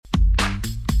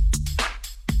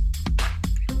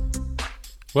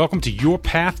Welcome to Your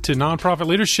Path to Nonprofit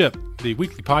Leadership, the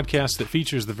weekly podcast that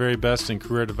features the very best in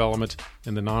career development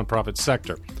in the nonprofit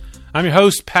sector. I'm your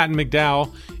host, Patton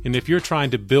McDowell, and if you're trying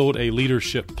to build a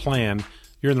leadership plan,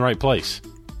 you're in the right place.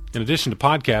 In addition to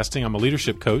podcasting, I'm a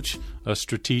leadership coach, a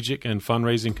strategic and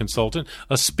fundraising consultant,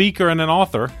 a speaker, and an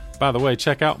author. By the way,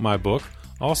 check out my book,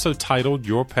 also titled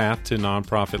Your Path to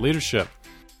Nonprofit Leadership.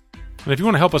 And if you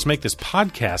want to help us make this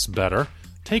podcast better,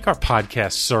 take our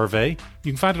podcast survey.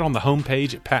 You can find it on the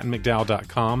homepage at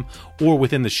pattonmcdowell.com or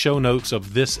within the show notes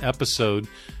of this episode.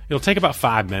 It'll take about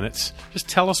 5 minutes. Just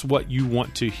tell us what you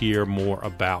want to hear more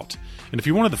about. And if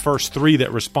you're one of the first 3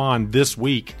 that respond this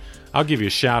week, I'll give you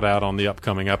a shout out on the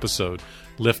upcoming episode,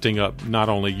 lifting up not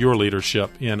only your leadership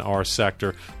in our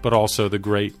sector, but also the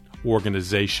great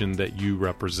organization that you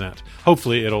represent.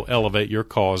 Hopefully it'll elevate your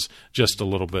cause just a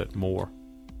little bit more.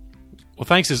 Well,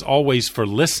 thanks as always for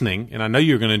listening, and I know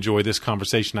you're going to enjoy this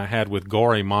conversation I had with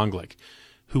Gauri Manglik,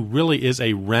 who really is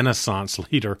a renaissance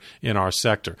leader in our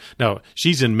sector. Now,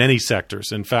 she's in many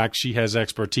sectors. In fact, she has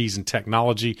expertise in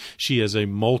technology. She is a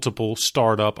multiple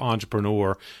startup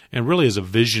entrepreneur and really is a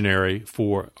visionary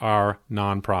for our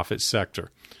nonprofit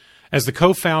sector. As the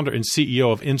co-founder and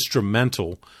CEO of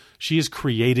Instrumental, she has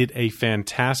created a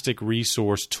fantastic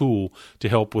resource tool to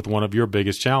help with one of your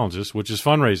biggest challenges, which is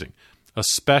fundraising,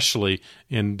 especially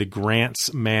in the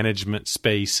grants management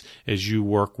space as you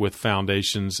work with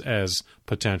foundations as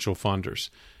potential funders.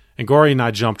 And Gauri and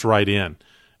I jumped right in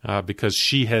because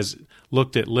she has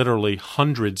looked at literally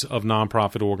hundreds of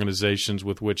nonprofit organizations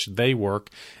with which they work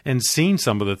and seen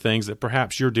some of the things that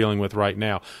perhaps you're dealing with right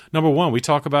now. Number one, we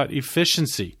talk about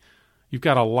efficiency. You've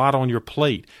got a lot on your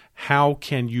plate. How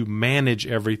can you manage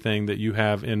everything that you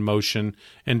have in motion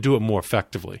and do it more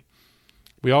effectively?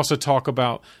 We also talk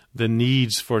about the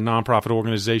needs for nonprofit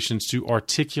organizations to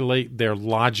articulate their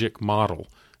logic model.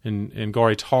 And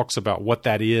Gauri talks about what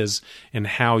that is and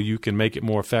how you can make it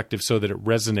more effective so that it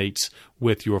resonates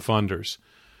with your funders.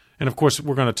 And of course,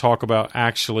 we're going to talk about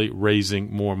actually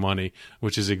raising more money,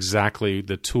 which is exactly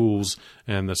the tools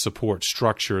and the support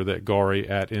structure that Gauri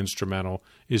at Instrumental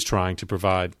is trying to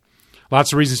provide.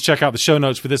 Lots of reasons to check out the show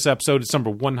notes for this episode. It's number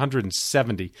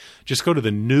 170. Just go to the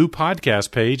new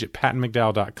podcast page at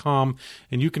pattonmcdowell.com,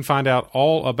 and you can find out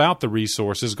all about the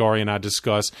resources Gauri and I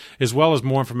discuss, as well as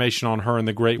more information on her and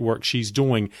the great work she's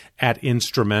doing at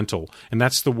Instrumental. And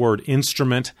that's the word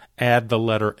instrument, add the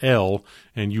letter L,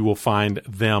 and you will find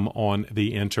them on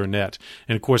the internet.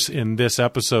 And of course, in this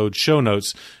episode show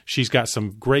notes, she's got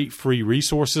some great free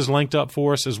resources linked up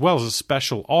for us, as well as a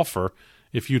special offer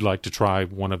if you'd like to try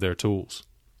one of their tools.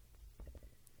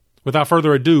 Without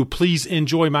further ado, please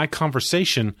enjoy my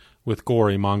conversation with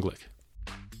Gauri Manglik.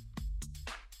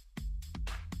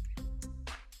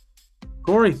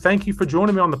 Gauri, thank you for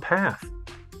joining me on the path.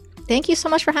 Thank you so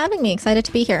much for having me. Excited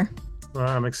to be here.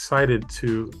 I'm excited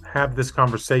to have this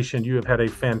conversation. You have had a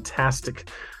fantastic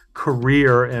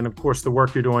career, and of course, the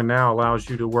work you're doing now allows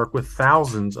you to work with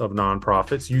thousands of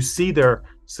nonprofits. You see their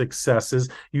successes,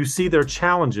 you see their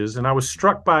challenges, and I was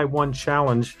struck by one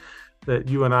challenge that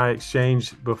you and I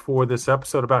exchanged before this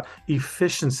episode about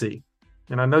efficiency.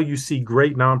 And I know you see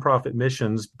great nonprofit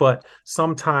missions, but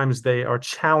sometimes they are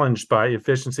challenged by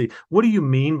efficiency. What do you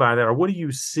mean by that? Or what do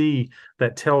you see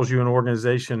that tells you an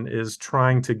organization is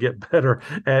trying to get better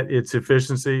at its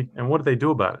efficiency? And what do they do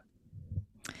about it?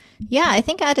 Yeah, I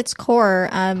think at its core,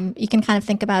 you can kind of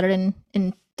think about it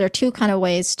in there are 2 kind of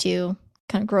ways to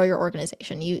kind of grow your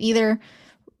organization. You either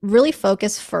really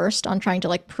focus first on trying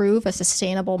to prove a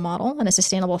sustainable model and a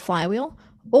sustainable flywheel,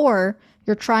 or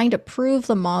you're trying to prove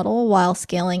the model while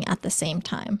scaling at the same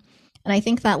time. And I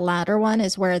think that latter one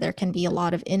is where there can be a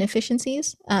lot of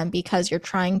inefficiencies because you're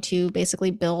trying to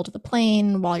basically build the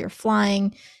plane while you're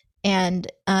flying.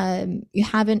 And you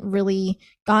haven't really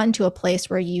gotten to a place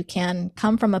where you can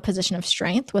come from a position of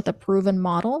strength with a proven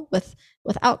model, with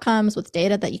outcomes, with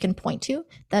data that you can point to,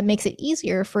 that makes it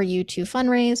easier for you to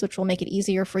fundraise, which will make it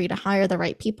easier for you to hire the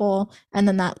right people. And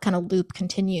then that kind of loop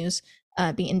continues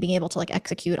being able to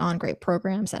execute on great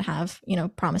programs that have,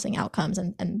 promising outcomes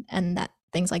and that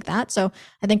things like that. So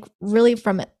I think really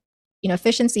from,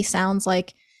 efficiency sounds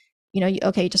like, you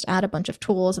just add a bunch of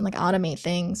tools and automate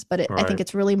things, but I think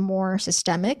it's really more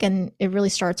systemic, and it really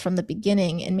starts from the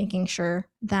beginning in making sure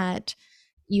that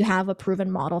you have a proven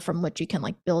model from which you can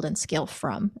build and scale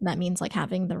from. And that means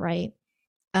having the right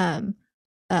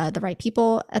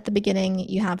people at the beginning.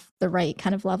 You have the right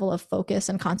kind of level of focus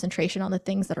and concentration on the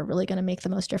things that are really going to make the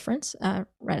most difference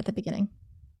right at the beginning.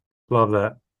 Love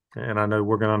that. And I know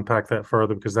we're going to unpack that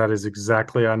further because that is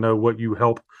exactly, I know, what you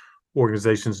help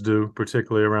organizations do,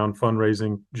 particularly around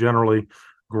fundraising, generally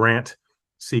grant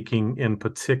seeking in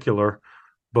particular.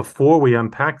 Before we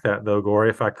unpack that, though, Gory,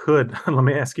 if I could, let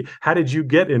me ask you, how did you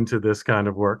get into this kind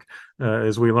of work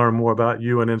as we learn more about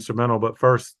you and Instrumental? But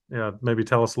first, maybe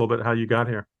tell us a little bit how you got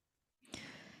here.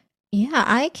 Yeah,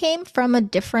 I came from a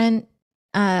different,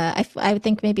 I would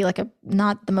think maybe like a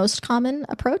not the most common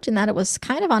approach in that it was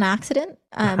kind of on accident.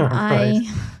 Right,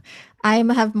 I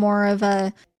have more of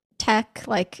a tech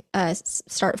like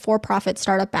start for profit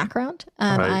startup background.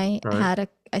 right, right,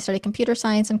 I studied computer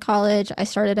science in college. I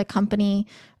started a company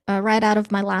right out of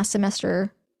my last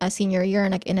semester, senior year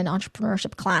in an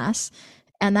entrepreneurship class,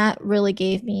 and that really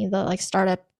gave me the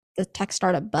tech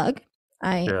startup bug.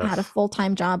 I had a yes, full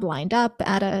time job lined up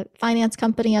at a finance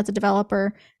company as a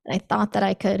developer, and I thought that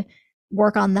I could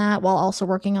work on that while also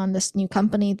working on this new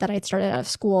company that I'd started out of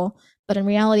school. But in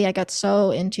reality, I got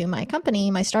so into my company,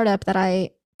 my startup, that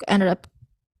I ended up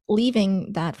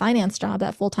leaving that finance job,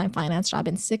 that full time finance job,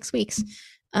 in 6 weeks.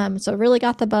 So really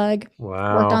got the bug.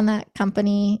 Worked on wow, that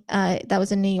company that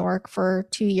was in New York for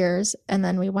 2 years, and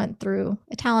then we went through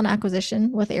a talent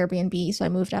acquisition with Airbnb. So I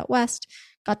moved out west,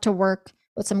 got to work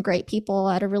with some great people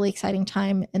at a really exciting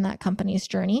time in that company's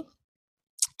journey.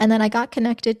 And then I got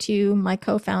connected to my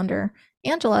co-founder,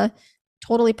 Angela,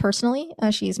 totally personally.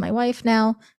 She's my wife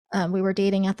now. We were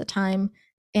dating at the time,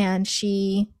 and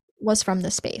she was from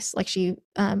the space. Like she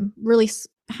really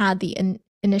had the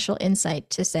initial insight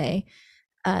to say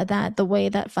that the way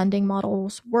that funding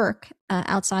models work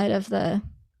outside of the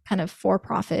kind of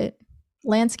for-profit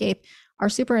landscape are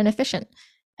super inefficient.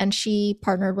 And she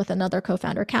partnered with another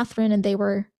co-founder, Catherine, and they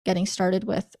were getting started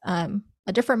with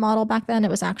a different model back then. It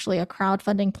was actually a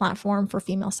crowdfunding platform for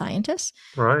female scientists.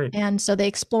 right. And so they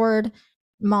explored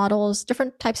models,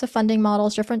 different types of funding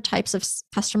models, different types of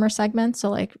customer segments.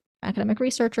 So, like academic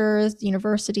researchers,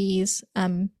 universities,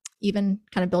 even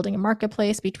kind of building a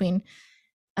marketplace between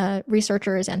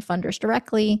researchers and funders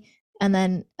directly. And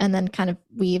then kind of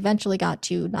we eventually got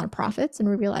to nonprofits, and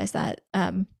we realized that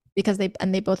because they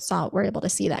both were able to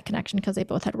see that connection because they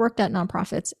both had worked at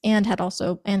nonprofits and had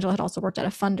also Angela had also worked at a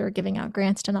funder giving out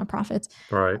grants to nonprofits,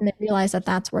 Right. and they realized that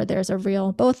that's where there's a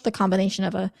real both the combination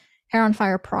of a hair on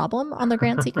fire problem on the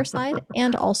grant seeker side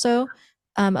and also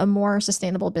a more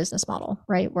sustainable business model,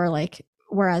 right?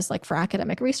 Whereas like for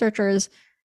academic researchers,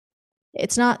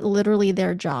 it's not literally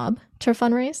their job to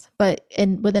fundraise, but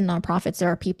within nonprofits there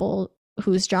are people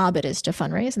whose job it is to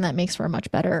fundraise, and that makes for a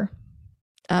much better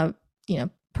uh,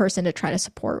 person to try to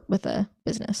support with a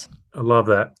business. I love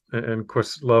that, and of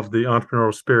course, love the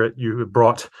entrepreneurial spirit you have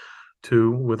brought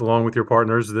to with along with your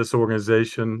partners this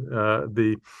organization.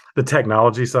 The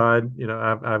technology side,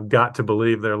 I've got to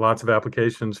believe there are lots of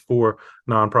applications for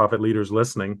nonprofit leaders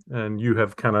listening, and you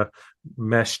have kind of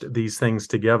meshed these things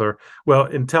together well.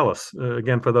 And tell us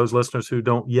again, for those listeners who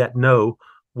don't yet know,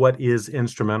 what is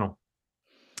Instrumental?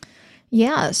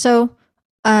 Yeah. So,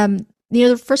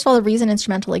 first of all, the reason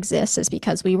Instrumental exists is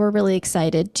because we were really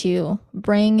excited to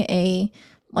bring a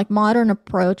like modern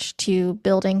approach to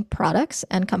building products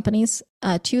and companies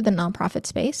to the nonprofit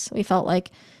space. We felt like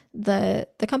the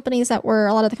companies that were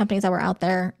a lot of the companies that were out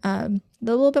there,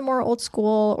 they're a little bit more old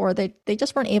school, or they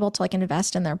just weren't able to like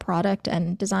invest in their product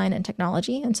and design and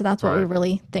technology. And so that's what we Right.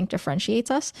 really think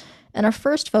differentiates us. And our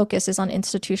first focus is on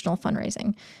institutional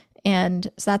fundraising. And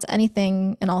so that's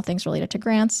anything and all things related to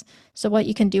grants. So what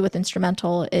you can do with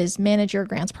Instrumental is manage your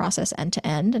grants process end to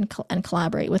end and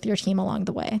collaborate with your team along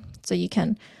the way. So you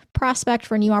can prospect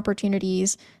for new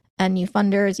opportunities and new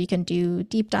funders. You can do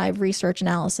deep dive research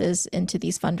analysis into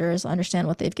these funders, understand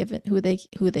what they've given, who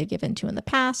they've given to in the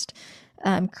past,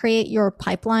 create your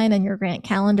pipeline and your grant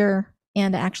calendar,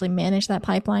 and actually manage that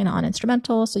pipeline on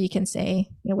Instrumental. So you can say,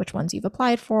 which ones you've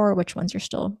applied for, which ones you're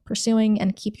still pursuing,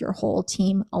 and keep your whole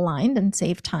team aligned and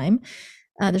save time.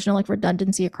 There's no like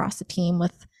redundancy across the team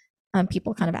with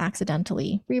people kind of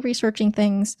accidentally re-researching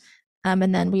things.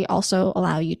 And then we also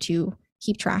allow you to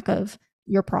keep track of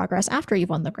your progress after you've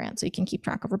won the grant. So you can keep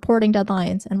track of reporting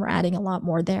deadlines, and we're adding a lot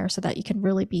more there so that you can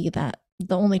really be the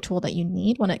only tool that you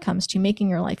need when it comes to making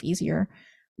your life easier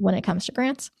when it comes to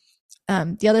grants.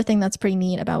 The other thing that's pretty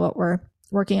neat about what we're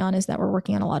working on is that we're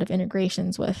working on a lot of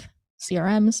integrations with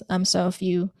CRMs. So if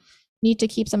you need to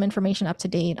keep some information up to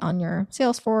date on your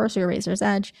Salesforce or your Razor's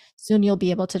Edge, soon you'll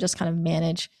be able to just kind of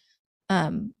manage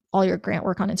all your grant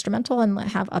work on Instrumental and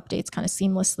have updates kind of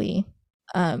seamlessly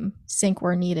sync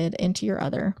where needed into your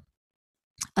other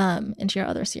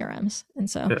CRMs. And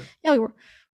so, yeah, we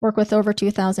work with over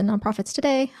 2,000 nonprofits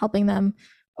today, helping them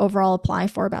overall apply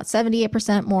for about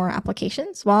 78% more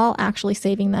applications while actually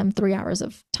saving them 3 hours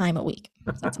of time a week.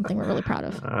 So that's something we're really proud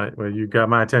of. All right. Well, you got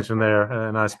my attention there,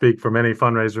 and I speak for many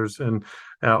fundraisers and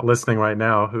out listening right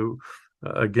now who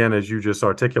again, as you just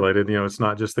articulated, it's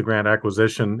not just the grant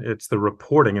acquisition, it's the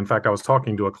reporting. In fact, I was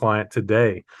talking to a client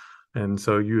today, and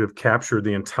so you have captured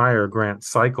the entire grant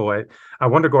cycle. I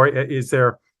wonder, Gory, is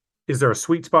there a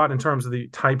sweet spot in terms of the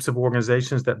types of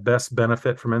organizations that best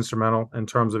benefit from Instrumental in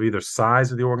terms of either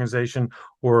size of the organization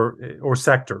or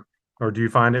sector? Or do you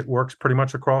find it works pretty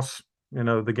much across,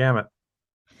 the gamut?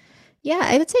 Yeah,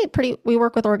 I would say we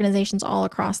work with organizations all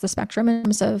across the spectrum in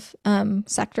terms of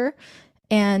sector.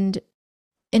 And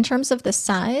in terms of the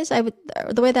size,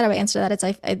 the way that I would answer that is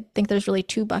I think there's really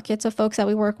two buckets of folks that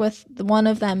we work with. One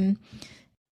of them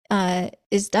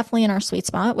is definitely in our sweet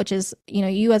spot, which is,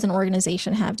 you as an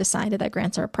organization have decided that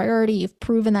grants are a priority. You've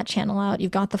proven that channel out.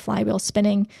 You've got the flywheel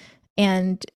spinning,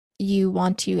 and you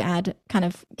want to add kind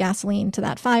of gasoline to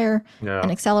that fire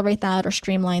and accelerate that or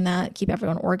streamline that, keep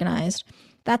everyone organized.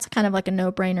 That's kind of like a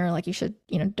no-brainer. Like you should,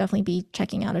 definitely be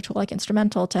checking out a tool like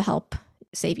Instrumental to help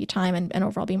save you time and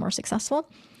overall be more successful.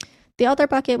 The other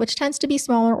bucket, which tends to be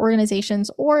smaller organizations,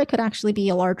 or it could actually be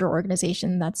a larger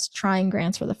organization that's trying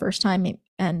grants for the first time,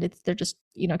 and they're just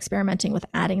experimenting with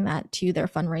adding that to their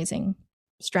fundraising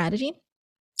strategy.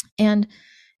 And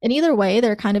in either way,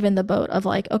 they're kind of in the boat of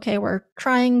like, okay, we're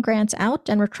trying grants out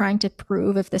and we're trying to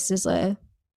prove if this is a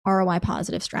ROI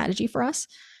positive strategy for us.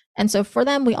 And so for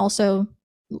them, we also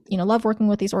love working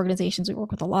with these organizations. We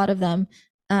work with a lot of them.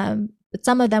 But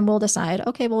some of them will decide,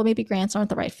 okay, well, maybe grants aren't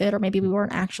the right fit, or maybe we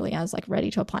weren't actually as like ready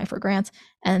to apply for grants.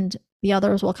 And the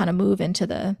others will kind of move into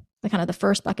the kind of the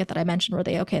first bucket that I mentioned, where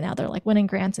now they're like winning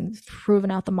grants and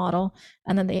proven out the model.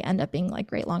 And then they end up being like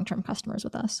great long-term customers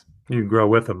with us. You grow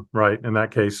with them, right? In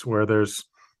that case, where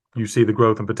you see the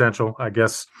growth and potential, I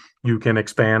guess you can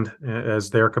expand as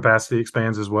their capacity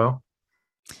expands as well.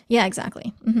 Yeah,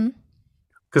 exactly. Mm-hmm.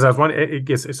 Because I was wondering,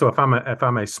 so if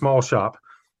I'm a small shop,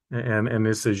 and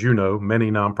this is,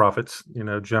 many nonprofits,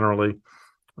 generally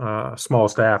small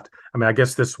staffed. I mean, I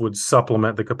guess this would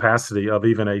supplement the capacity of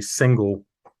even a single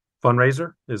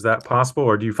fundraiser. Is that possible?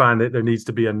 Or do you find that there needs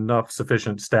to be enough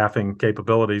sufficient staffing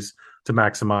capabilities to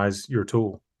maximize your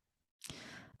tool?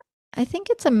 I think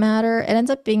it ends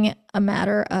up being a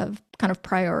matter of kind of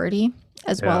priority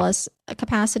as well as a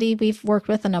capacity. We work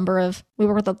with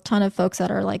a ton of folks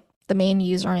that are like, the main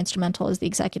user on Instrumental is the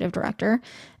executive director,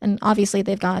 and obviously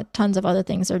they've got tons of other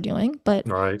things they're doing. But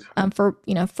right.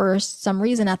 For some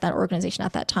reason at that organization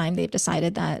at that time, they've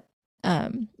decided that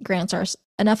grants are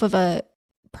enough of a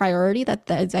priority that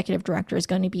the executive director is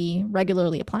going to be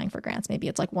regularly applying for grants. Maybe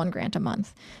it's like one grant a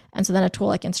month, and so then a tool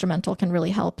like Instrumental can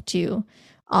really help to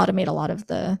automate a lot of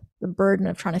the burden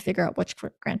of trying to figure out which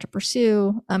grant to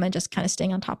pursue, and just kind of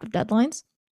staying on top of deadlines.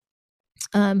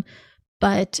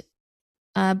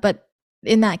 But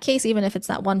in that case, even if it's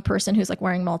that one person who's like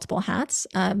wearing multiple hats,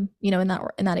 in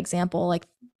that example, like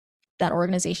that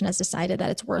organization has decided that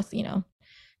it's worth,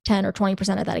 10 or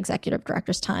 20% of that executive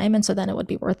director's time. And so then it would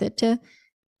be worth it to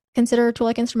consider a tool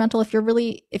like Instrumental. If you're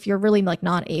really like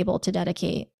not able to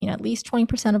dedicate, at least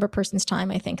 20% of a person's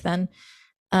time, I think then,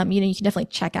 you can definitely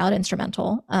check out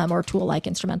Instrumental or a tool like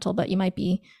Instrumental, but you might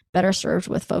be better served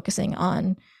with focusing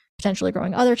on potentially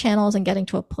growing other channels and getting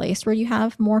to a place where you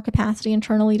have more capacity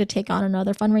internally to take on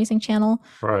another fundraising channel,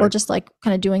 right. Or just like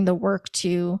kind of doing the work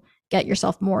to get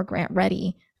yourself more grant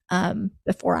ready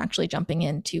before actually jumping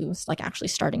into like actually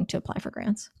starting to apply for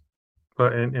grants.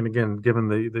 But and again, given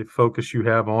the focus you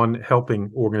have on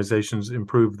helping organizations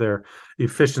improve their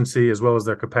efficiency as well as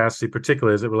their capacity,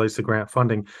 particularly as it relates to grant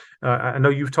funding, I know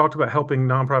you've talked about helping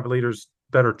nonprofit leaders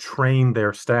better train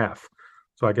their staff.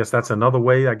 So I guess that's another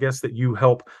way, that you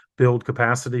help build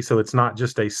capacity. So it's not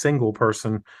just a single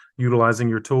person utilizing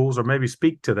your tools, or maybe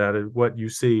speak to that, what you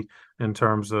see in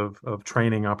terms of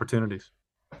training opportunities.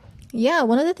 Yeah,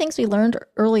 one of the things we learned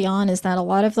early on is that a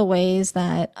lot of the ways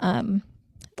that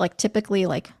like typically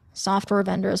like software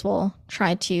vendors will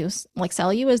try to like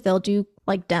sell you is they'll do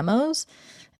like demos,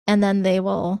 and then they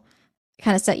will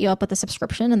kind of set you up with a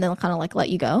subscription, and they'll kind of like let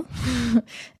you go.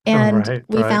 And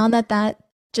we found that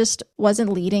just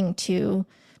wasn't leading to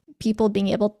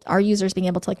our users being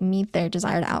able to like meet their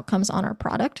desired outcomes on our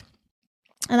product.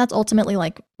 And that's ultimately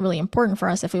like really important for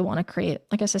us if we want to create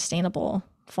like a sustainable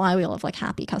flywheel of like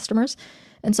happy customers.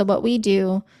 And so what we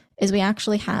do is we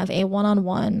actually have a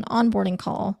one-on-one onboarding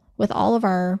call with all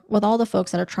the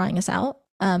folks that are trying us out.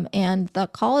 And the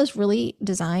call is really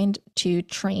designed to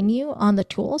train you on the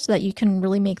tool so that you can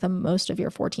really make the most of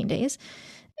your 14 days.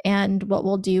 And what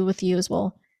we'll do with you is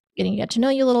we'll get to know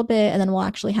you a little bit, and then we'll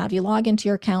actually have you log into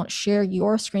your account, share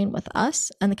your screen with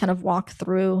us, and kind of walk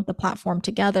through the platform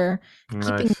together,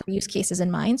 keeping the use cases in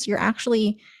mind. So you're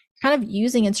actually kind of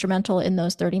using Instrumental in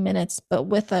those 30 minutes, but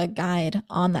with a guide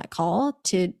on that call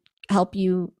to help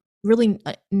you really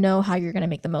know how you're going to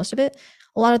make the most of it.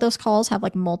 A lot of those calls have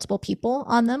like multiple people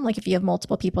on them. Like if you have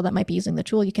multiple people that might be using the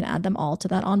tool, you can add them all to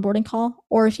that onboarding call.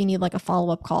 Or if you need like a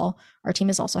follow-up call, our team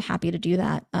is also happy to do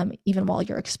that, even while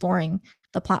you're exploring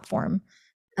the platform.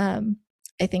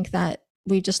 I think that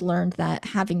we just learned that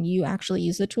having you actually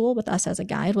use the tool with us as a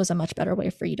guide was a much better way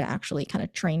for you to actually kind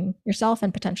of train yourself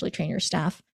and potentially train your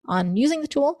staff on using the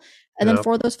tool. And then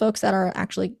for those folks that are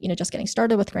actually, just getting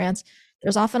started with grants,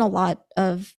 there's often a lot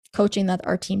of coaching that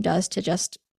our team does to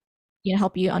just,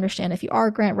 help you understand if you are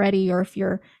grant ready or if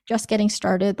you're just getting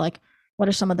started, like what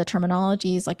are some of the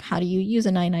terminologies, like how do you use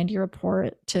a 990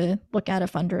 report to look at a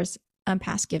funder's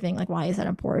past giving, like why is that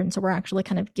important? So we're actually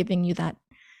kind of giving you that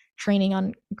training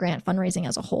on grant fundraising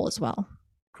as a whole as well.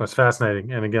 That's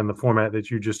fascinating. And again, the format that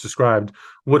you just described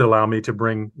would allow me to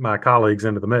bring my colleagues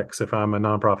into the mix if I'm a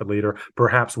nonprofit leader,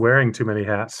 perhaps wearing too many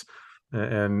hats.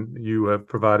 And you have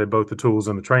provided both the tools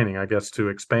and the training, I guess, to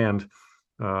expand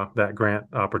that grant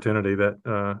opportunity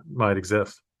that might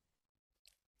exist.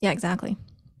 Yeah, exactly.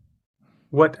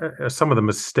 What are some of the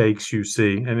mistakes you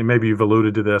see? And maybe you've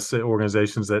alluded to this,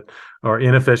 organizations that are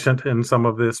inefficient in some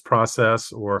of this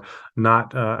process or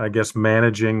not, I guess,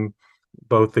 managing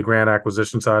both the grant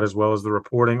acquisition side as well as the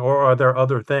reporting, or are there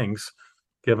other things,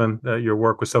 given your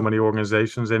work with so many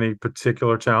organizations, any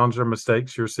particular challenge or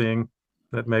mistakes you're seeing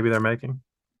that maybe they're making?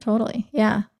 Totally.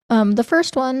 Yeah. The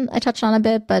first one I touched on a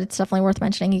bit, but it's definitely worth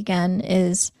mentioning again,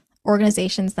 is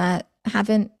organizations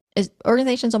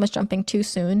almost jumping too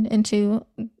soon into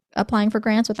applying for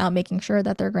grants without making sure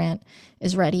that their grant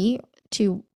is ready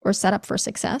to or set up for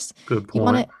success. Good point. You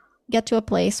want to get to a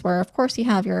place where, of course, you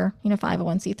have your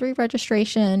 501c3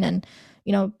 registration and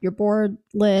your board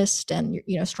list and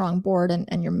your strong board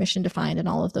and your mission defined and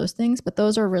all of those things. But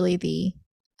those are really the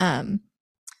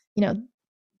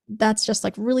that's just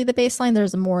like really the baseline.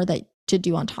 There's more that to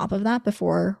do on top of that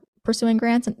before pursuing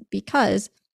grants, and because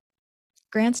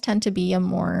grants tend to be a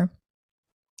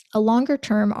longer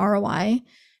term ROI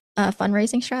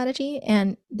fundraising strategy.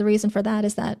 And the reason for that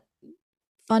is that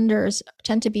funders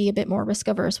tend to be a bit more risk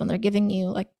averse when they're giving you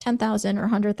like $10,000 or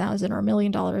 $100,000 or $1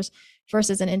 million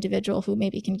versus an individual who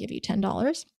maybe can give you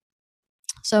 $10.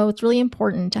 So it's really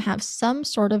important to have some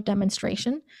sort of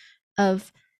demonstration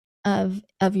of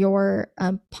your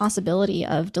possibility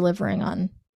of delivering on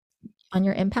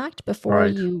your impact before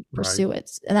you pursue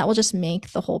it. And that will just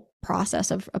make the whole process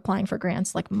of applying for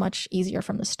grants like much easier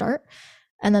from the start.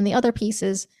 And then the other piece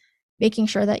is making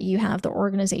sure that you have the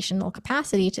organizational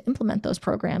capacity to implement those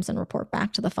programs and report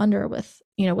back to the funder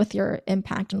with your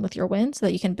impact and with your wins so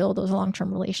that you can build those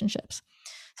long-term relationships.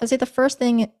 So I'd say the first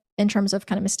thing in terms of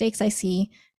kind of mistakes I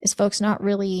see is folks not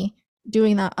really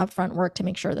doing that upfront work to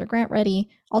make sure they're grant ready.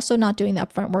 Also not doing the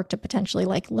upfront work to potentially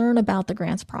like learn about the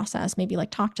grants process, maybe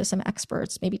like talk to some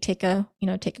experts, maybe take a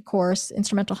course.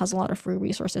 Instrumental has a lot of free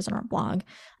resources on our blog.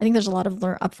 I think there's a lot of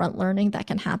upfront learning that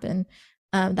can happen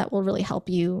that will really help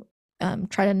you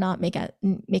try to not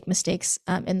make mistakes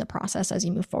in the process as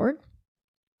you move forward.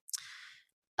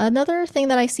 Another thing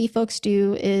that I see folks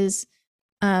do is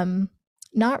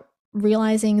not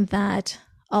realizing that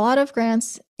a lot of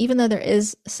grants, even though there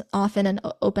is often an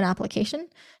open application,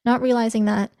 not realizing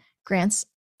that grants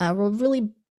will really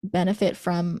benefit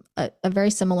from a very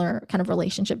similar kind of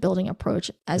relationship building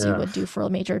approach as you would do for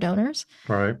major donors.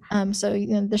 Right. So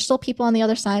there's still people on the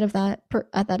other side of that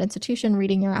at that institution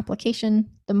reading your application.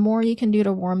 The more you can do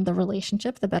to warm the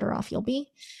relationship, the better off you'll be.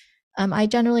 I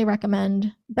generally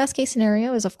recommend best case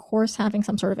scenario is, of course, having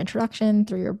some sort of introduction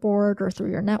through your board or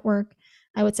through your network.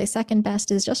 I would say second best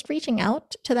is just reaching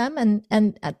out to them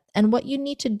and what you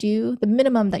need to do, the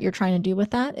minimum that you're trying to do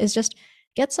with that is just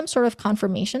get some sort of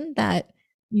confirmation that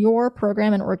your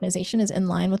program and organization is in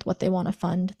line with what they want to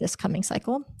fund this coming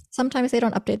cycle. Sometimes they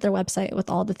don't update their website with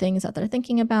all the things that they're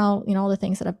thinking about, all the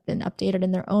things that have been updated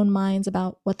in their own minds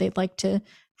about what they'd like to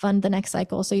fund the next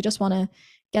cycle. So you just want to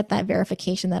get that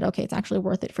verification that, okay, it's actually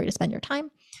worth it for you to spend your time.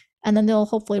 And then they'll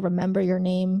hopefully remember your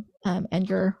name and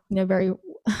your very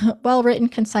well-written,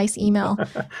 concise email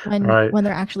when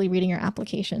they're actually reading your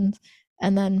applications.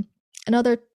 And then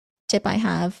another tip I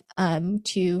have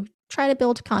to try to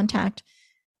build contact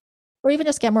or even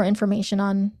just get more information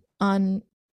on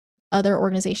other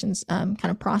organizations' kind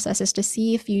of processes to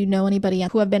see if you know anybody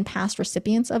who have been past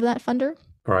recipients of that funder.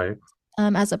 Right.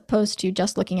 As opposed to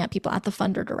just looking at people at the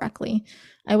funder directly.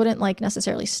 I wouldn't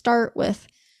necessarily start with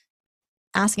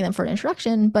asking them for an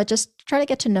introduction, but just try to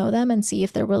get to know them and see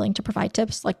if they're willing to provide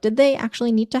tips. Like, did they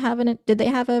actually need to did they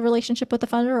have a relationship with the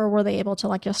funder, or were they able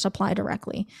to just apply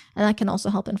directly? And that can also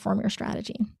help inform your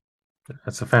strategy.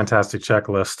 That's a fantastic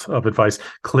checklist of advice.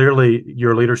 Clearly,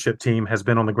 your leadership team has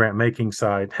been on the grant making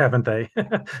side, haven't they?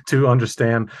 To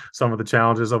understand some of the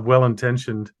challenges of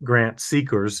well-intentioned grant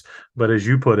seekers, but as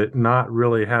you put it, not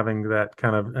really having that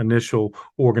kind of initial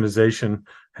organization,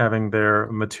 having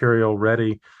their material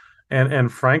ready,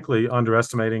 and frankly,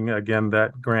 underestimating again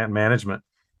that grant management,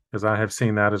 because I have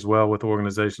seen that as well with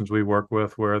organizations we work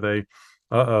with where they,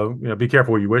 be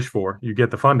careful what you wish for. You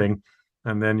get the funding,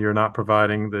 and then you're not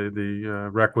providing the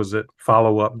requisite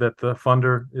follow up that the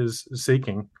funder is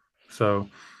seeking. So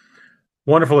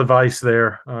wonderful advice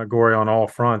there, Gory, on all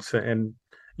fronts. And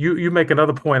you make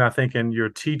another point, I think, in your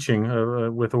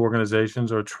teaching with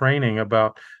organizations or training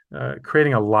about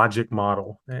creating a logic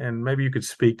model. And maybe you could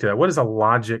speak to that. What is a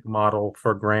logic model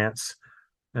for grants,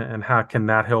 and how can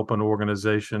that help an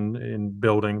organization in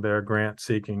building their grant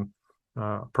seeking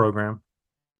program?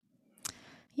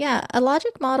 Yeah, a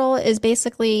logic model is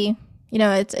basically,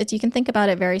 it's you can think about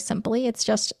it very simply. It's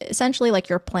just essentially like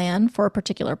your plan for a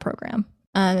particular program.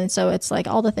 And so it's like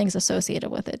all the things associated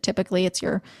with it. Typically, it's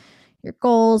your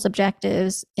goals,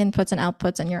 objectives, inputs and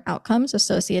outputs, and your outcomes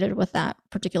associated with that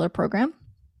particular program.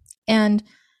 And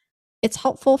it's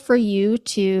helpful for you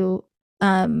to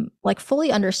like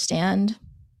fully understand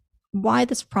why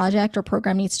this project or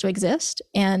program needs to exist,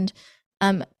 and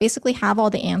basically have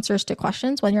all the answers to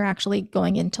questions when you're actually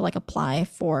going in to like apply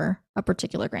for a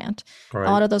particular grant. Right.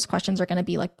 A lot of those questions are going to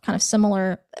be like kind of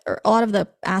similar, or a lot of the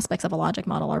aspects of a logic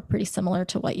model are pretty similar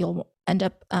to what you'll end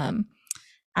up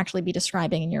actually be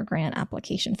describing in your grant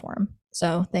application form.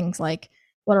 So things like,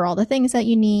 what are all the things that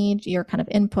you need, your kind of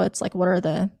inputs, like what are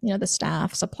the, the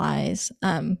staff, supplies,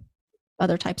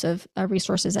 other types of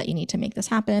resources that you need to make this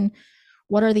happen.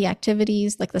 What are the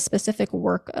activities, like the specific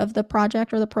work of the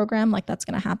project or the program, like that's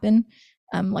going to happen.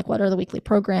 Like what are the weekly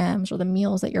programs or the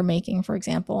meals that you're making, for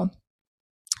example.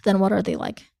 Then what are the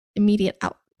like immediate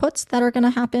outputs that are going to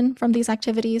happen from these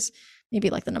activities? Maybe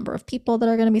like the number of people that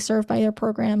are going to be served by your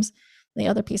programs. The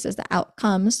other piece is the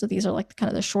outcomes. So these are like kind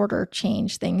of the shorter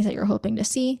change things that you're hoping to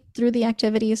see through the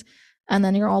activities. And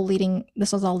then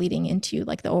this is all leading into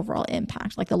like the overall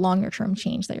impact, like the longer term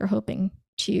change that you're hoping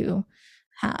to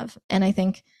have. And I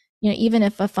think, even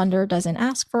if a funder doesn't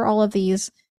ask for all of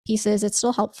these pieces, it's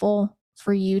still helpful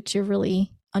for you to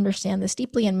really understand this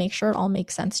deeply and make sure it all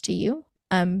makes sense to you.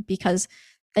 Because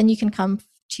then you can come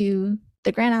to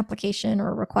the grant application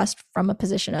or request from a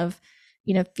position of,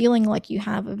 feeling like you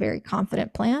have a very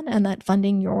confident plan and that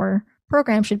funding your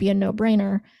program should be a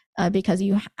no-brainer, because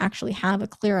you actually have a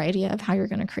clear idea of how you're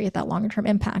going to create that longer term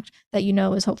impact that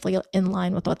is hopefully in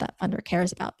line with what that funder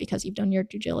cares about, because you've done your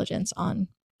due diligence on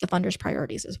the funder's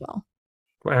priorities as well.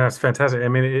 Well, that's fantastic. I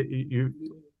mean, you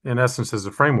in essence is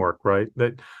a framework, right?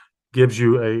 That gives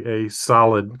you a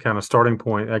solid kind of starting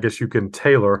point. I guess you can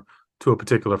tailor to a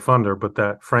particular funder, but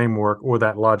that framework or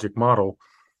that logic model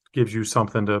gives you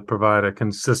something to provide a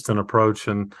consistent approach,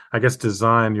 and I guess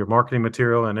design your marketing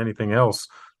material and anything else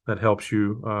that helps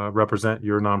you represent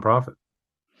your nonprofit.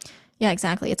 Yeah,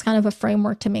 exactly. It's kind of a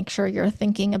framework to make sure you're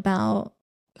thinking about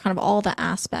kind of all the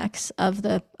aspects of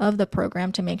the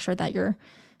program to make sure that you're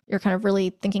kind of really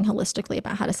thinking holistically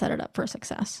about how to set it up for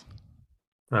success.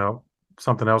 Now,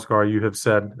 something else, Gar, you have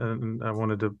said, and I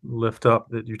wanted to lift up,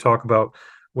 that you talk about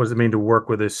what does it mean to work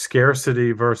with a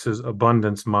scarcity versus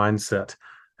abundance mindset.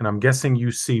 And I'm guessing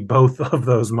you see both of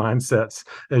those mindsets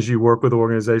as you work with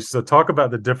organizations. So talk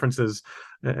about the differences,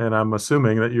 and I'm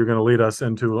assuming that you're going to lead us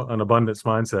into an abundance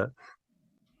mindset.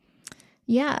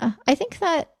 Yeah, I think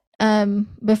that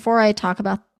before I talk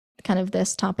about kind of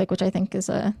this topic, which I think is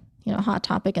a hot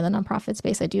topic in the nonprofit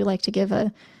space, I do like to give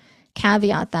a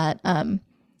caveat that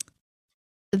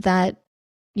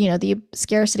the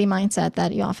scarcity mindset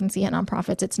that you often see at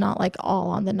nonprofits, it's not like all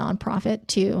on the nonprofit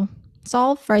to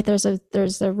solve, right? There's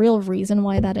a real reason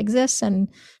why that exists, and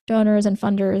donors and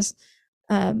funders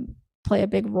play a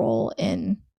big role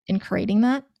in creating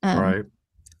that. Right.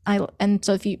 And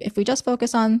so if we just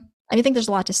focus on, I think there's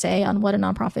a lot to say on what a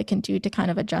nonprofit can do to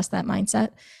kind of adjust that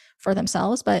mindset for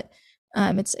themselves, but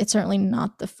it's certainly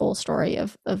not the full story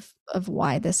of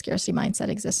why this scarcity mindset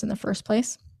exists in the first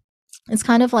place. It's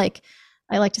kind of like,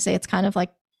 I like to say, it's kind of like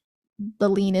the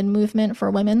lean in movement for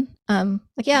women.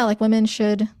 Like women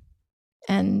should,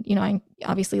 and I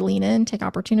obviously lean in, take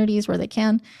opportunities where they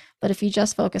can, but if you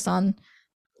just focus on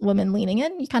women leaning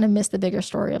in, you kind of miss the bigger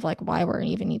story of like why we're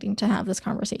even needing to have this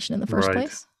conversation in the first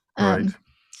place. Right.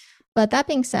 But that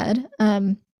being said,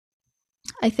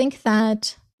 I think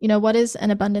that what is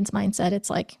an abundance mindset? It's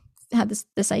like have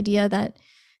this idea that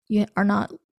you are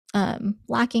not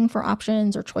lacking for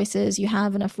options or choices. You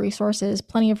have enough resources,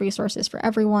 plenty of resources for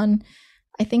everyone.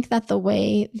 I think that the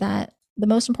way that the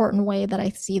most important way that I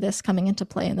see this coming into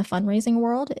play in the fundraising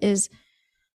world is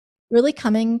really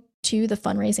coming to the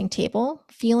fundraising table,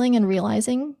 feeling and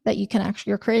realizing that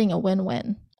you're creating a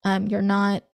win-win. You're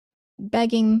not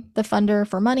begging the funder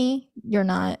for money. You're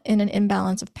not in an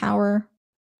imbalance of power,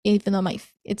 even though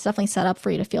it's definitely set up for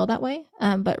you to feel that way.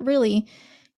 But really,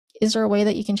 is there a way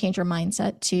that you can change your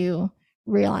mindset to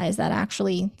realize that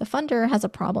actually the funder has a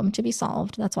problem to be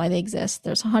solved? That's why they exist.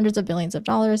 There's hundreds of billions of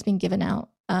dollars being given out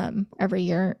every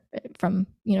year from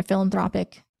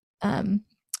philanthropic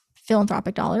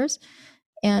dollars.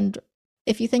 And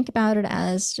if you think about it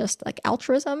as just like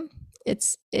altruism,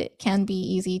 it can be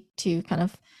easy to kind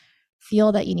of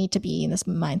feel that you need to be in this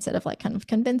mindset of like kind of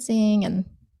convincing and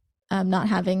not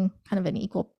having kind of an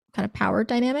equal kind of power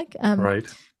dynamic. Right.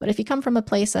 But if you come from a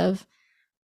place of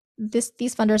these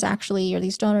funders actually, or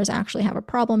these donors actually have a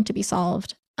problem to be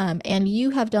solved, and you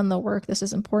have done the work, this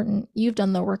is important, you've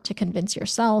done the work to convince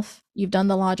yourself, you've done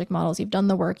the logic models, you've done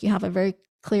the work, you have a very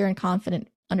clear and confident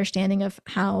understanding of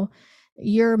how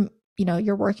you're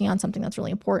working on something that's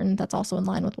really important, that's also in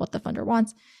line with what the funder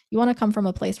wants. You want to come from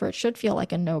a place where it should feel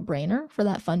like a no-brainer for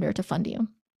that funder to fund you.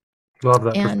 Love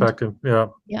that perspective. Yeah.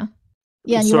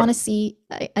 And you want to see,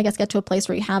 I guess, get to a place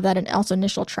where you have that and also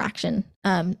initial traction,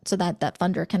 so that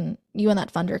you and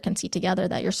that funder can see together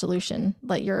that your solution,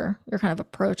 that your kind of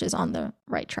approach is on the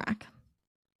right track.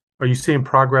 Are you seeing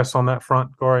progress on that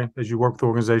front, Gori, as you work with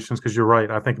organizations? Because you're right.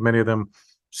 I think many of them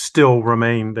still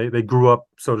remain, they grew up,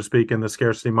 so to speak, in the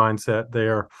scarcity mindset. They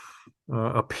are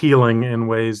appealing in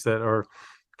ways that are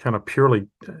kind of purely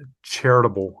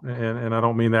charitable. And I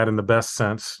don't mean that in the best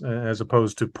sense, as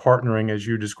opposed to partnering as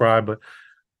you described, but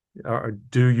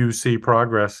do you see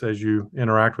progress as you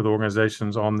interact with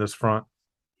organizations on this front?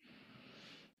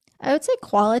 I would say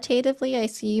qualitatively, I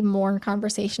see more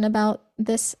conversation about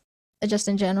this just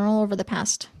in general over the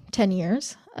past 10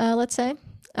 years, let's say.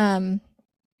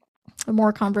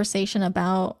 More conversation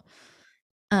about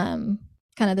kind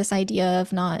of this idea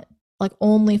of not like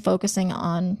only focusing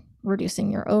on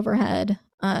reducing your overhead.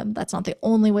 That's not the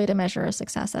only way to measure a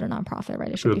success at a nonprofit, right?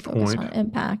 It should be focused on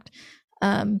impact.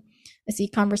 I see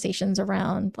conversations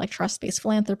around like trust-based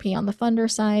philanthropy on the funder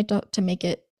side to make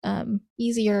it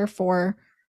easier for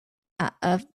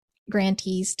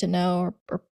grantees to know,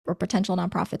 or potential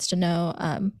nonprofits to know,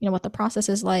 what the process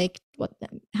is like,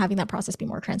 having that process be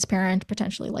more transparent,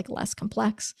 potentially like less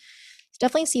complex.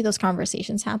 Definitely see those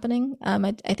conversations happening.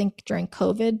 I think during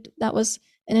COVID, that was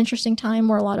an interesting time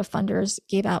where a lot of funders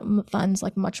gave out funds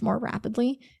like much more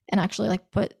rapidly and actually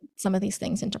like put some of these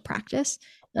things into practice.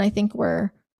 And I think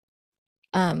we're,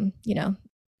 going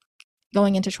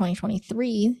into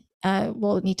 2023,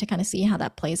 we'll need to kind of see how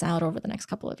that plays out over the next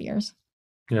couple of years.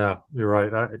 Yeah, you're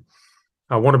right.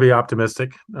 I want to be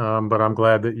optimistic, but I'm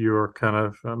glad that you're kind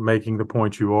of making the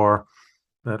point you are,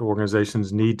 that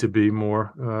organizations need to be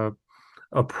more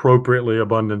appropriately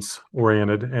abundance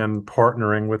oriented and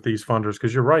partnering with these funders,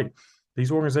 because you're right. These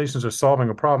organizations are solving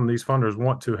a problem. These funders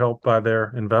want to help by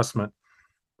their investment,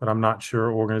 but I'm not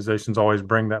sure organizations always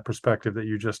bring that perspective that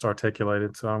you just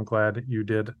articulated. So I'm glad that you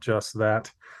did just that.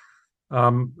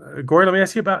 Gori, let me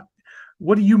ask you about,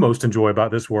 what do you most enjoy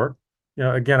about this work?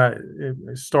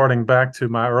 Again, starting back to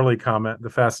my early comment, the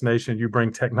fascination, you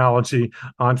bring technology,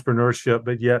 entrepreneurship,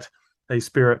 but yet a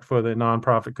spirit for the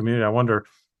nonprofit community. I wonder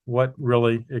what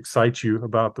really excites you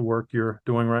about the work you're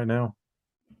doing right now.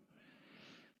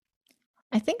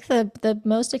 I think the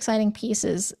most exciting piece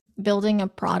is building a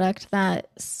product that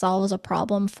solves a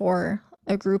problem for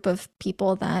a group of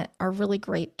people that are really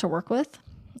great to work with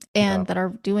and that are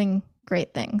doing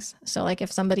great things. So like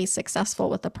if somebody's successful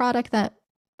with the product that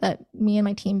me and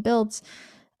my team builds,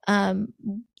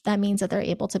 that means that they're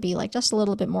able to be like just a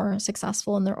little bit more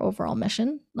successful in their overall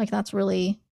mission. Like that's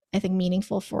really, I think,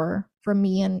 meaningful for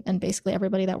me and basically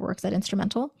everybody that works at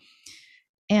Instrumental.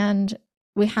 And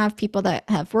we have people that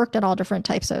have worked at all different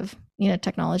types of,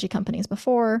 technology companies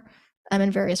before,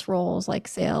 in various roles like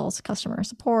sales, customer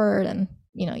support, and,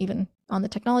 even on the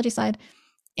technology side.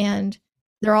 And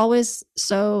they're always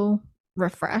so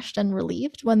refreshed and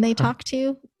relieved when they talk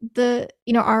to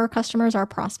our customers, our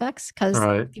prospects,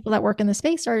 because people that work in the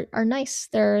space are nice.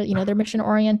 They're, they're mission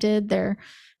oriented. They're,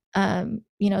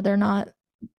 they're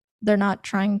not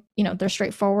trying, they're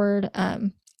straightforward,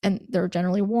 and they're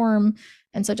generally warm.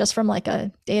 And so just from like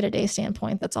a day-to-day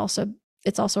standpoint, it's also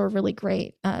a really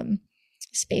great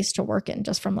space to work in,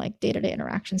 just from like day-to-day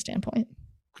interaction standpoint.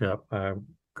 Yeah, I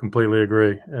completely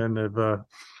agree. And I've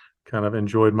kind of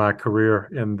enjoyed my career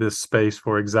in this space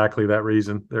for exactly that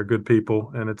reason. They're good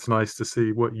people, and it's nice to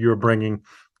see what you're bringing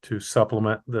to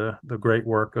supplement the great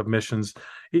work of missions.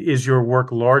 Is your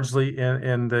work largely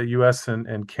in the U.S.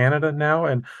 and Canada now?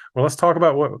 And well, let's talk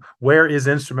about where is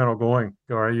Instrumental going?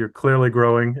 All right, you're clearly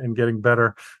growing and getting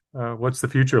better. What's the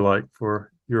future like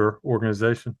for your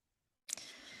organization?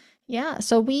 Yeah,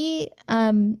 so we're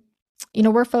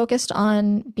focused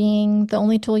on being the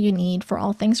only tool you need for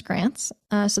all things grants.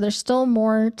 So there's still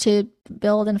more to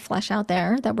build and flesh out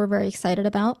there that we're very excited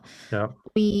about. Yeah.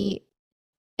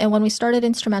 And when we started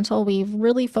Instrumental, we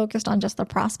really focused on just the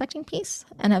prospecting piece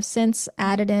and have since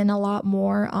added in a lot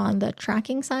more on the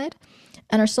tracking side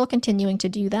and are still continuing to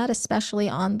do that, especially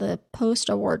on the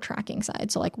post-award tracking side.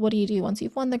 So like, what do you do once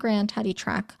you've won the grant? How do you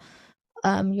track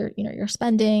your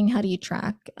spending? How do you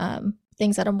track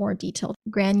things at a more detailed,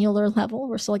 granular level?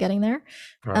 We're still getting there.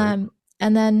 Right.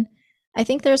 And then I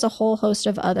think there's a whole host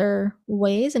of other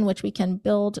ways in which we can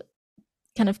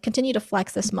kind of continue to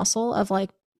flex this muscle of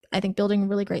like, I think building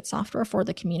really great software for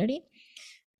the community.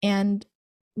 And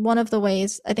one of the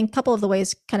ways, I think a couple of the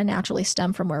ways kind of naturally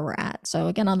stem from where we're at. So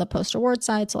again, on the post-award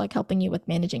side, so like helping you with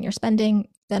managing your spending.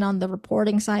 Then on the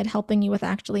reporting side, helping you with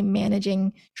actually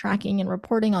managing, tracking, and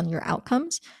reporting on your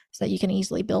outcomes so that you can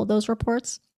easily build those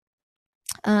reports.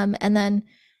 And then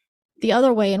the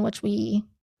other way in which we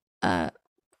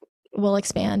will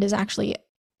expand is actually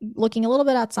looking a little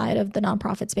bit outside of the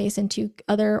nonprofit space into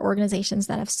other organizations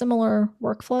that have similar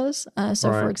workflows.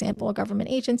 For example,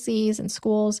 government agencies and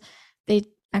schools, they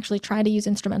actually try to use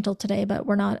Instrumental today, but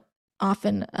we're not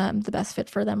often the best fit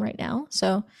for them right now.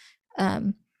 So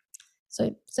yeah,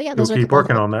 those You'll keep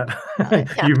working on that.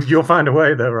 Yeah. You'll find a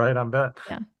way, though, right? I bet.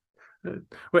 Yeah.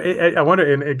 Well, I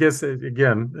wonder, and I guess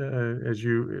again, as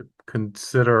you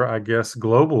consider, I guess,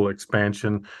 global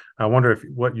expansion, I wonder if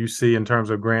what you see in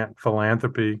terms of grant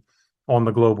philanthropy on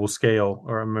the global scale,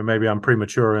 or maybe I'm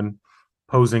premature in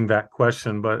posing that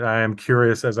question, but I am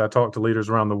curious as I talk to leaders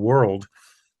around the world.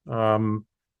 I'm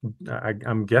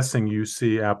guessing you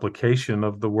see application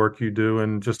of the work you do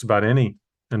in just about any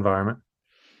environment.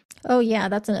 Oh yeah,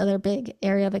 that's another big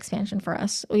area of expansion for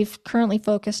us. We've currently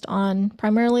focused on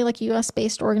primarily like US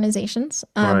based organizations,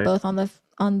 Right. both on the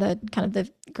kind of the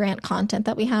grant content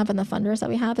that we have and the funders that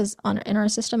we have is in our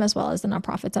system, as well as the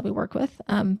nonprofits that we work with.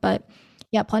 But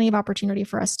yeah, plenty of opportunity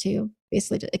for us to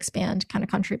basically to expand kind of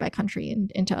country by country and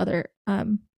into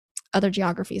other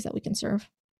geographies that we can serve.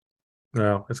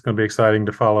 Well, it's going to be exciting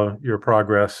to follow your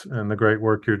progress and the great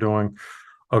work you're doing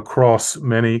across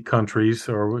many countries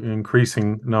or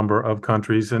increasing number of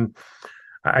countries. And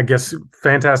I guess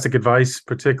fantastic advice,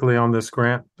 particularly on this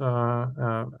grant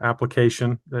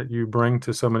application that you bring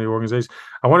to so many organizations.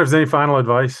 I wonder if there's any final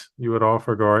advice you would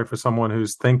offer, Gori, for someone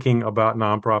who's thinking about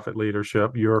nonprofit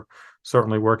leadership. You're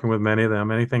certainly working with many of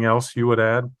them. Anything else you would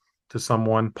add to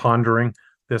someone pondering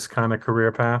this kind of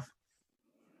career path?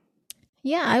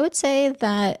 Yeah, I would say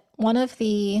that one of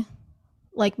the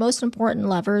like most important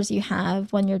levers you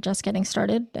have when you're just getting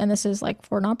started, and this is like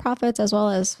for nonprofits as well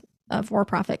as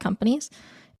for-profit companies,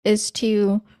 is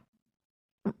to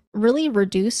really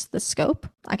reduce the scope,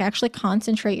 like actually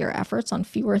concentrate your efforts on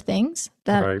fewer things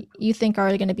that you think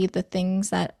are going to be the things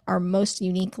that are most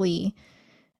uniquely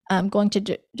going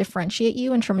to differentiate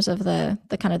you in terms of the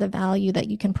kind of the value that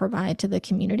you can provide to the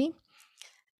community.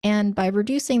 And by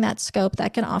reducing that scope,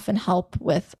 that can often help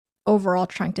with overall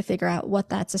trying to figure out what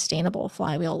that sustainable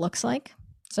flywheel looks like.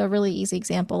 So a really easy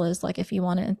example is like if you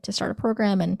wanted to start a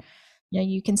program and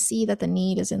you can see that the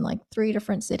need is in like 3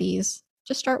 different cities,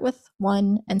 just start with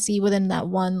one and see within that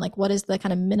one, like what is the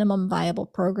kind of minimum viable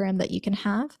program that you can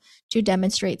have to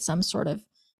demonstrate some sort of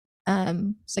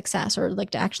success, or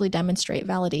like to actually demonstrate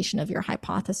validation of your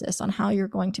hypothesis on how you're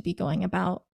going to be going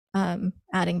about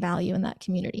adding value in that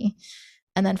community.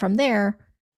 And then from there,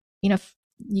 you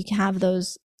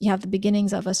have the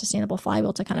beginnings of a sustainable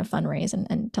flywheel to kind of fundraise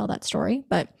and tell that story.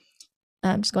 But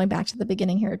just going back to the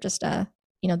beginning here, just the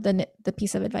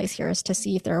piece of advice here is to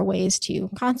see if there are ways to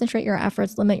concentrate your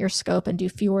efforts, limit your scope, and do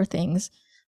fewer things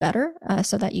better,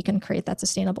 so that you can create that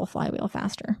sustainable flywheel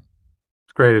faster.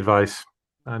 Great advice.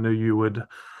 I knew you would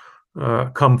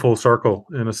come full circle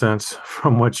in a sense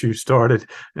from what you started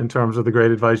in terms of the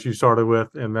great advice you started with.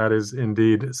 And that is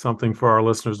indeed something for our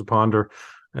listeners to ponder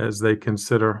as they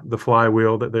consider the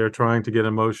flywheel that they're trying to get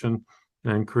in motion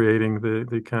and creating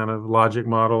the kind of logic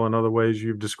model and other ways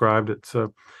you've described it.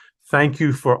 So thank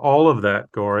you for all of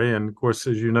that, Gori. And of course,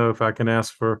 as you know, if I can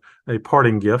ask for a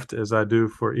parting gift, as I do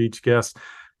for each guest,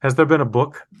 has there been a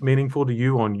book meaningful to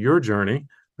you on your journey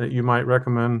that you might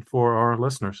recommend for our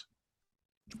listeners?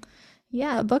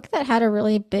 Yeah, a book that had a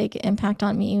really big impact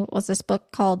on me was this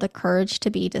book called The Courage to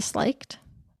Be Disliked.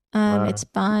 It's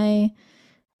by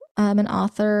an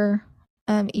author,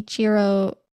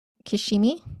 Ichiro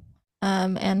Kishimi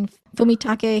and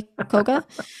Fumitake Koga.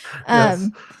 Yes.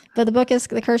 But the book is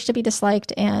The Courage to be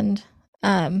Disliked, and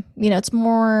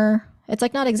it's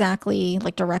like not exactly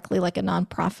like directly like a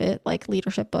nonprofit like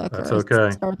leadership book That's or okay.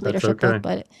 a startup leadership book,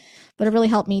 but it really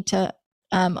helped me to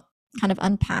kind of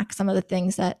unpack some of the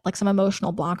things that like some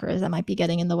emotional blockers that might be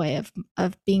getting in the way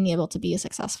of being able to be a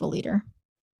successful leader.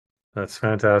 That's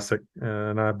fantastic.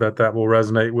 And I bet that will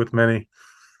resonate with many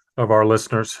of our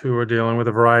listeners who are dealing with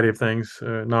a variety of things,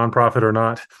 nonprofit or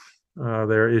not.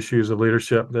 There are issues of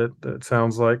leadership that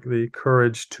sounds like The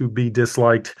Courage to be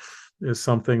Disliked is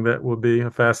something that will be a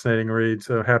fascinating read.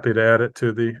 So happy to add it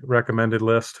to the recommended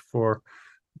list for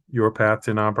your path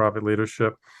to nonprofit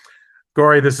leadership.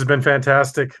 Gori, this has been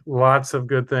fantastic. Lots of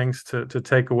good things to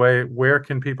take away. Where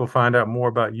can people find out more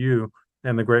about you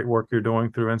and the great work you're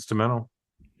doing through Instrumental?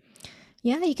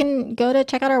 Yeah, you can go to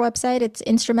check out our website. It's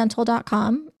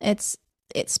instrumental.com. It's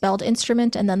spelled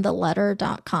instrument and then the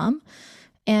letter.com.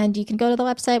 And you can go to the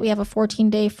website. We have a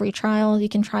 14-day free trial. You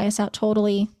can try us out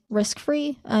totally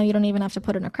risk-free. You don't even have to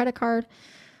put in a credit card.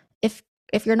 If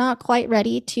you're not quite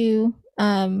ready to,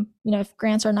 if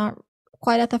grants are not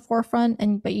quite at the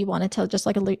forefront, but you wanted to just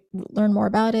like learn more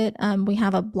about it, we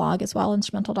have a blog as well,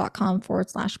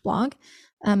 instrumental.com/blog.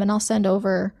 And I'll send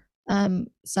over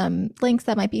some links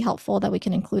that might be helpful that we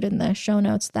can include in the show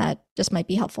notes that just might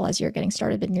be helpful as you're getting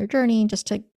started in your journey, just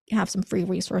to have some free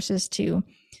resources to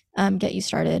get you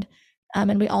started.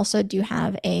 And we also do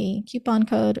have a coupon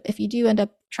code. If you do end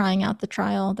up trying out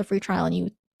the free trial, and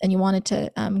you wanted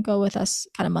to go with us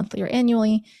kind of monthly or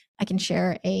annually, I can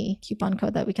share a coupon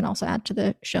code that we can also add to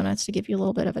the show notes to give you a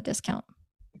little bit of a discount.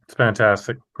 It's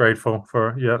fantastic. Grateful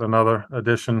for yet another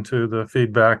addition to the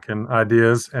feedback and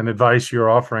ideas and advice you're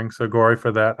offering. So, Gori,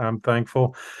 for that, I'm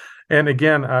thankful. And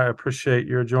again, I appreciate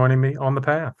your joining me on the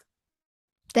path.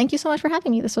 Thank you so much for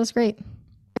having me. This was great.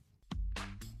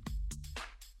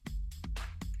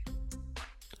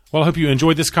 Well, I hope you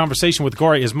enjoyed this conversation with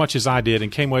Gori as much as I did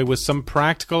and came away with some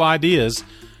practical ideas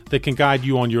that can guide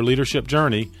you on your leadership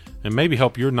journey and maybe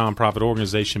help your nonprofit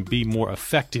organization be more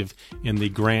effective in the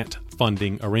grant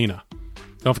funding arena.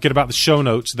 Don't forget about the show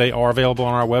notes. They are available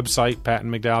on our website,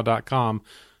 pattonmcdowell.com.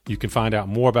 You can find out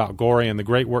more about Gori and the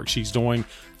great work she's doing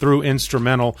through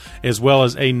Instrumental, as well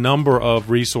as a number of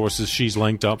resources she's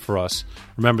linked up for us.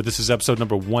 Remember, this is episode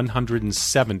number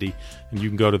 170, and you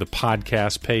can go to the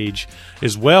podcast page.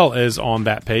 As well as on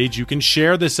that page, you can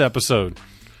share this episode.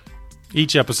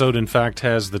 Each episode, in fact,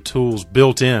 has the tools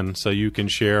built in so you can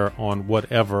share on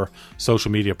whatever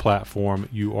social media platform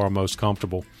you are most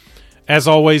comfortable. As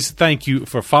always, thank you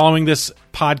for following this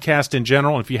podcast in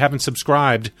general. And if you haven't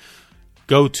subscribed,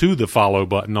 go to the follow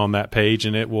button on that page,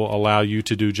 and it will allow you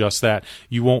to do just that.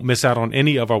 You won't miss out on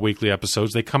any of our weekly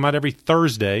episodes. They come out every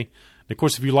Thursday. And of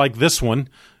course, if you like this one,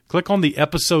 click on the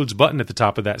episodes button at the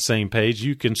top of that same page.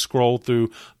 You can scroll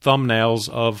through thumbnails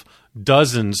of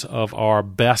dozens of our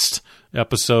best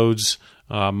episodes,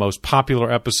 most popular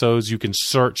episodes. You can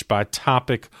search by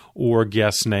topic or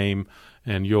guest name,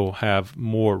 and you'll have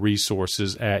more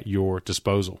resources at your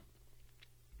disposal.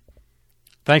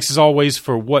 Thanks as always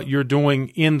for what you're doing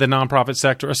in the nonprofit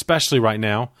sector, especially right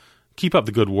now. Keep up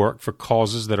the good work for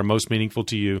causes that are most meaningful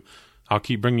to you. I'll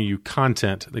keep bringing you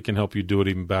content that can help you do it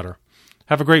even better.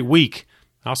 Have a great week.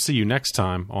 I'll see you next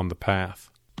time on The Path.